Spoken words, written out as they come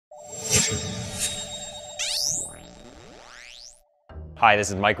Hi, this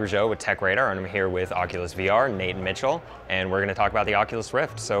is Mike Rougeau with TechRadar, and I'm here with Oculus VR, Nate and Mitchell, and we're going to talk about the Oculus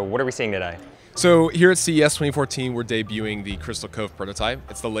Rift. So what are we seeing today? So here at CES 2014, we're debuting the Crystal Cove prototype.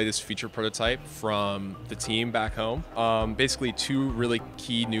 It's the latest feature prototype from the team back home. Basically two really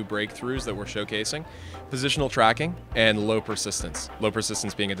key new breakthroughs that we're showcasing: positional tracking and low persistence. Low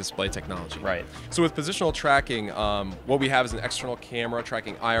persistence being a display technology. Right. So with positional tracking, what we have is an external camera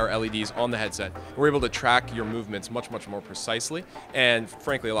tracking IR LEDs on the headset. We're able to track your movements much more precisely and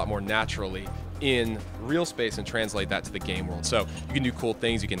frankly a lot more naturally in real space and translate that to the game world. So you can do cool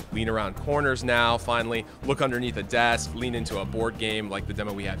things. You can lean around corners now, finally, look underneath a desk, lean into a board game like the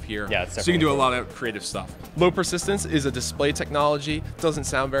demo we have here. Yeah, it's so you can do cool. a lot of creative stuff. Low persistence is a display technology. Doesn't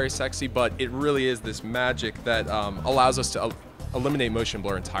sound very sexy, but it really is this magic that allows us to eliminate motion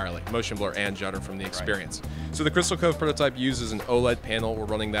blur entirely, motion blur and judder from the experience. Right. So the Crystal Cove prototype uses an OLED panel. We're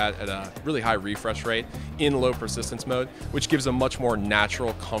running that at a really high refresh rate in low persistence mode, which gives a much more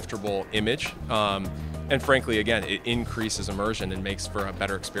natural, comfortable image. And frankly, again, it increases immersion and makes for a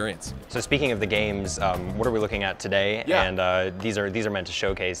better experience. So speaking of the games, what are we looking at today? Yeah. And these are meant to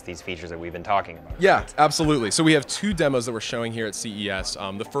showcase these features that we've been talking about. Yeah, absolutely. So we have two demos that we're showing here at CES.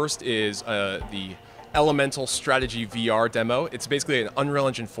 The first is the Elemental Strategy VR demo. It's basically an Unreal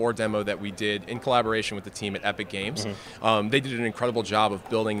Engine 4 demo that we did in collaboration with the team at Epic Games. Mm-hmm. They did an incredible job of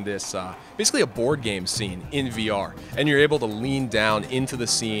building this, basically a board game scene in VR. And you're able to lean down into the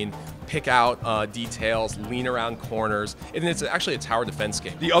scene, pick out details, lean around corners, and it's actually a tower defense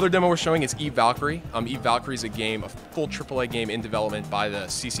game. The other demo we're showing is Eve Valkyrie. Eve Valkyrie is a game, a full AAA game in development by the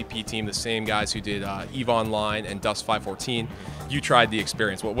CCP team, the same guys who did Eve Online and Dust 514. You tried the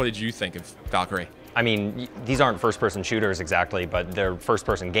experience. What did you think of Valkyrie? I mean, these aren't first-person shooters exactly, but they're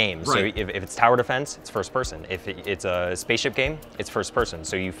first-person games. Right. So if it's tower defense, it's first-person. If it's a spaceship game, it's first-person.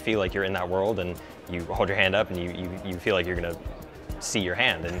 So you feel like you're in that world, and you hold your hand up, and you feel like you're gonna see your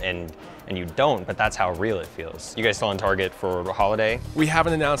hand, and you don't, but that's how real it feels. You guys still on target for holiday? We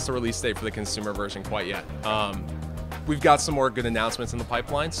haven't announced the release date for the consumer version quite yet. We've got some more good announcements in the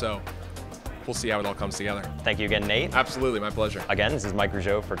pipeline, so we'll see how it all comes together. Thank you again, Nate. Absolutely, my pleasure. Again, this is Mike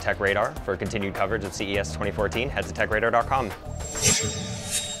Rougeau for TechRadar. For continued coverage of CES 2014, head to techradar.com.